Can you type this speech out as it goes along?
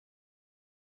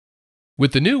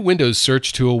With the new Windows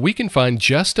search tool, we can find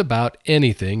just about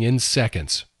anything in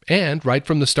seconds, and right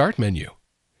from the Start menu.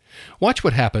 Watch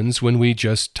what happens when we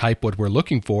just type what we're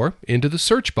looking for into the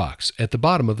search box at the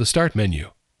bottom of the Start menu.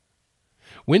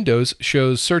 Windows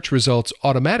shows search results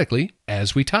automatically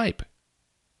as we type.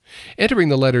 Entering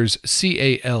the letters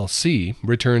CALC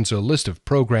returns a list of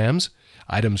programs,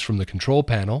 items from the control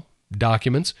panel,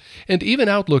 documents, and even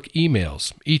Outlook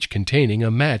emails, each containing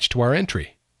a match to our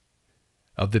entry.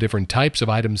 Of the different types of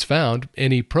items found,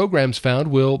 any programs found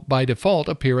will by default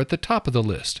appear at the top of the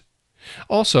list.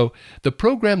 Also, the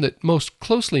program that most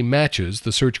closely matches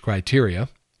the search criteria,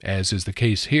 as is the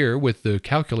case here with the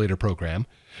calculator program,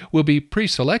 will be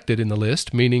pre-selected in the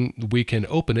list, meaning we can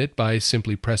open it by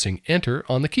simply pressing Enter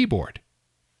on the keyboard.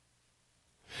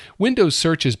 Windows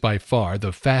Search is by far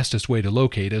the fastest way to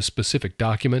locate a specific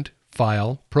document,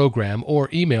 file, program, or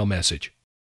email message.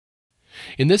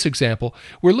 In this example,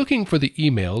 we're looking for the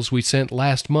emails we sent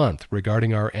last month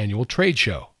regarding our annual trade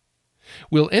show.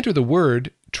 We'll enter the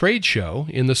word Trade Show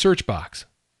in the search box.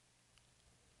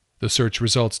 The search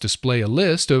results display a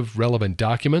list of relevant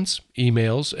documents,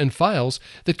 emails, and files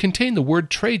that contain the word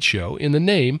Trade Show in the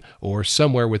name or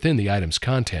somewhere within the item's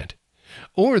content,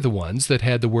 or the ones that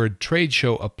had the word Trade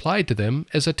Show applied to them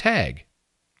as a tag.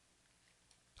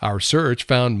 Our search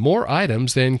found more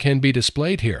items than can be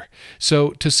displayed here, so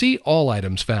to see all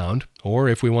items found, or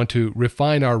if we want to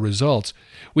refine our results,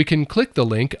 we can click the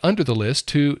link under the list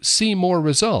to see more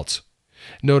results.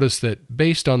 Notice that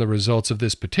based on the results of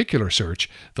this particular search,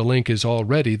 the link is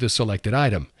already the selected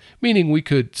item, meaning we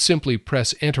could simply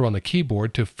press Enter on the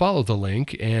keyboard to follow the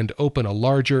link and open a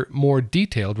larger, more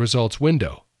detailed results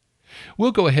window.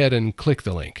 We'll go ahead and click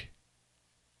the link.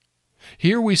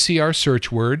 Here we see our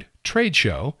search word, Trade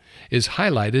Show, is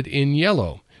highlighted in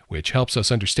yellow, which helps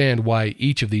us understand why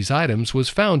each of these items was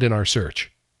found in our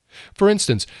search. For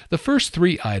instance, the first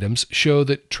three items show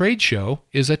that Trade Show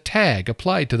is a tag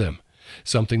applied to them,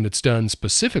 something that's done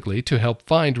specifically to help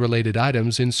find related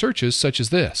items in searches such as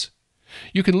this.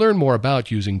 You can learn more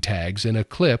about using tags in a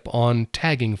clip on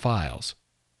tagging files.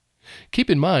 Keep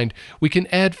in mind, we can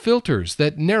add filters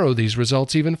that narrow these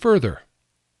results even further.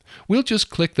 We'll just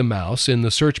click the mouse in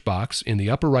the search box in the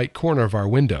upper right corner of our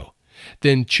window,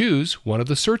 then choose one of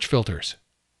the search filters.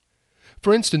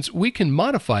 For instance, we can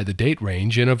modify the date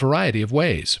range in a variety of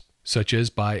ways, such as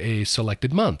by a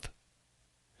selected month.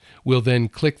 We'll then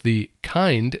click the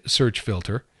Kind search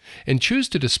filter and choose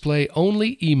to display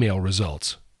only email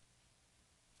results.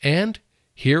 And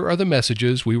here are the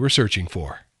messages we were searching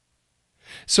for.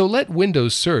 So let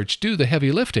Windows Search do the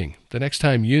heavy lifting the next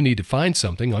time you need to find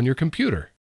something on your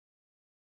computer.